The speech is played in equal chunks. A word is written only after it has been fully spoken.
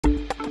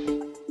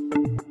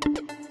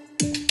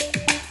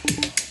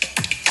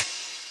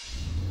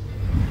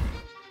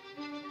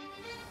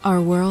Our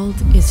world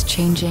is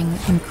changing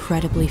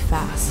incredibly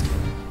fast.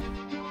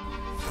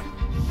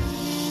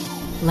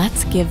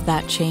 Let's give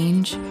that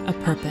change a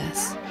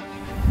purpose.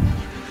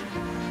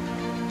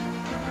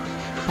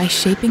 By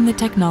shaping the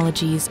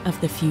technologies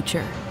of the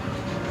future,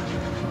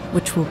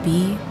 which will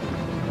be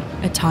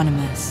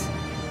autonomous.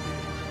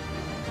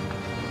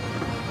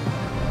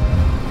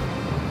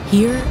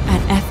 Here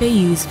at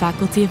FAU's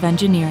Faculty of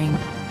Engineering,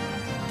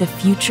 the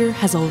future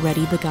has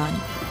already begun.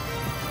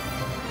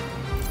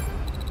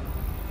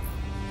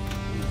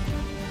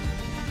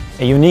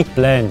 A unique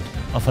blend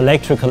of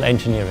electrical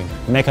engineering,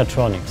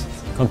 mechatronics,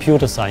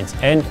 computer science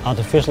and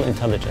artificial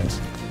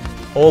intelligence,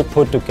 all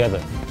put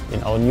together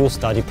in our new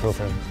study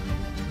program,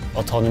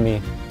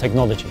 Autonomy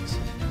Technologies.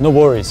 No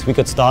worries, we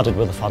get started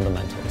with the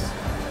fundamentals.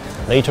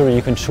 Later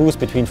you can choose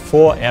between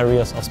 4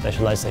 areas of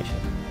specialization.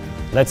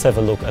 Let's have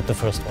a look at the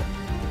first one.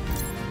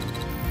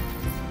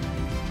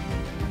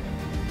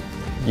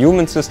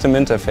 Human-system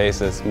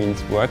interfaces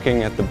means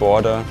working at the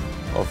border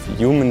of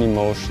human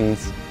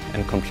emotions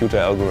and computer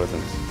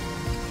algorithms.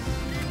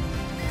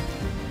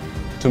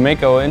 To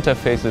make our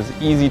interfaces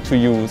easy to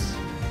use,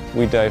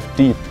 we dive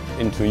deep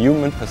into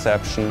human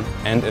perception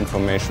and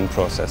information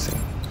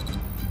processing.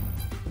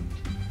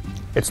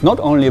 It's not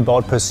only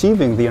about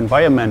perceiving the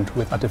environment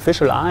with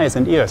artificial eyes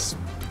and ears.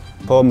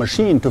 For a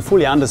machine to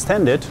fully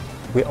understand it,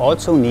 we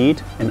also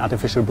need an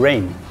artificial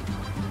brain.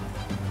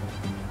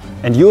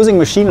 And using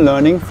machine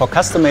learning for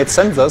custom-made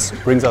sensors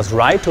brings us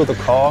right to the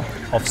core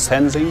of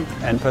sensing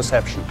and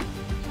perception.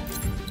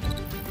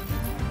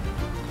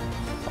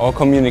 Our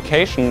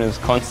communication is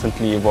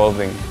constantly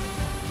evolving.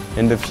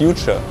 In the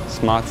future,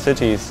 smart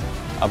cities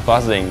are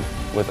buzzing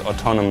with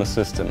autonomous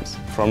systems.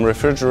 From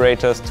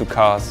refrigerators to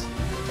cars,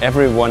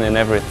 everyone and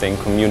everything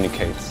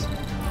communicates.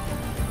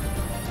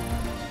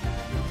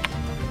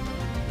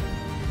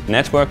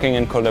 Networking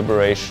and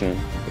collaboration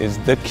is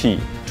the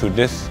key to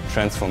this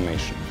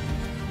transformation.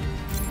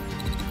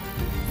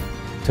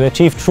 To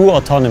achieve true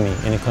autonomy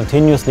in a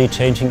continuously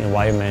changing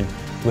environment,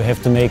 we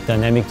have to make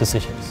dynamic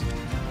decisions.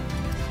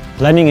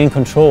 Planning and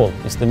control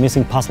is the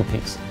missing puzzle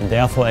piece and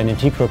therefore an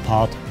integral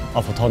part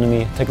of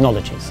Autonomy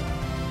Technologies.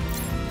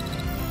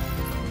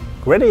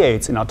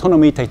 Graduates in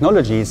Autonomy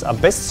Technologies are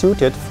best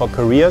suited for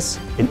careers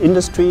in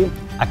industry,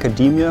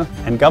 academia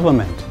and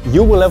government.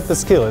 You will have the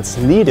skills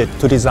needed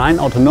to design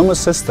autonomous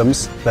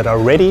systems that are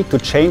ready to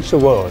change the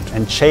world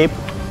and shape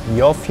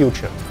your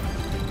future.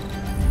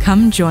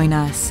 Come join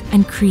us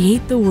and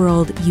create the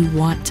world you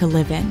want to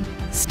live in.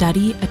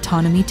 Study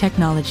Autonomy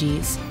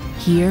Technologies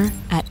here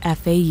at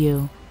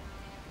FAU.